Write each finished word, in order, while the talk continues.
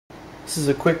This is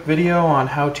a quick video on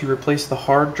how to replace the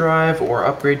hard drive or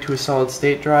upgrade to a solid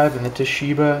state drive in the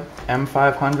Toshiba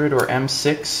M500 or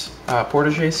M6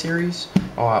 Portege series,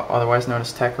 otherwise known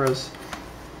as Tecras.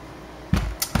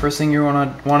 First thing you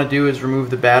want to do is remove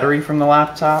the battery from the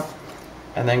laptop,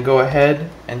 and then go ahead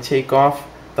and take off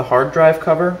the hard drive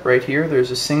cover right here.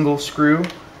 There's a single screw.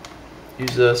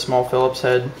 Use a small Phillips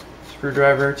head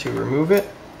screwdriver to remove it,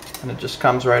 and it just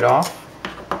comes right off.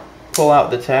 Pull out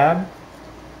the tab,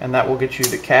 and that will get you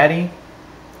the caddy,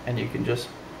 and you can just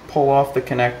pull off the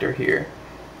connector here.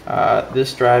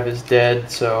 This drive is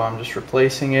dead, so I'm just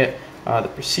replacing it. The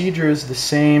procedure is the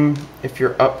same if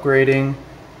you're upgrading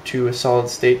to a solid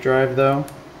state drive though.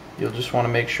 You'll just want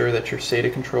to make sure that your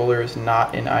SATA controller is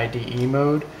not in IDE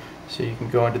mode, so you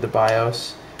can go into the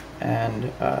BIOS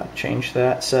and change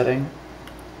that setting.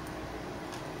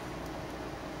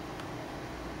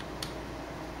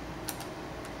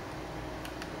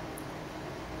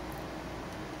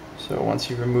 So once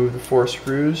you remove the 4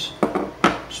 screws,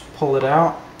 just pull it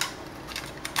out,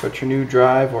 put your new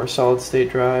drive or solid state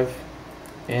drive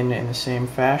in the same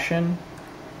fashion,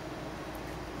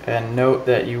 and note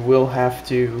that you will have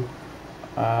to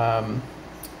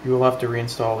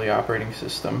reinstall the operating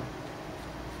system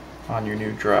on your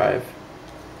new drive.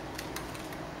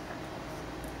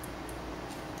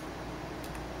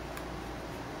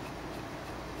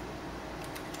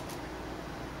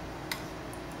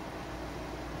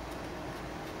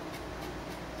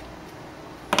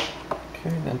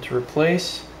 Okay, then to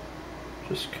replace,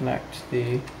 just connect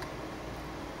the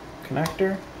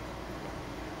connector,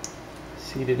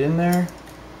 seat it in there,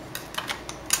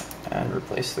 and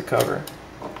replace the cover.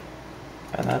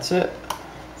 And that's it.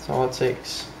 That's all it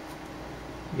takes.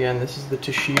 Again, this is the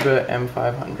Toshiba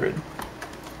M500.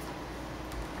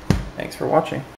 Thanks for watching.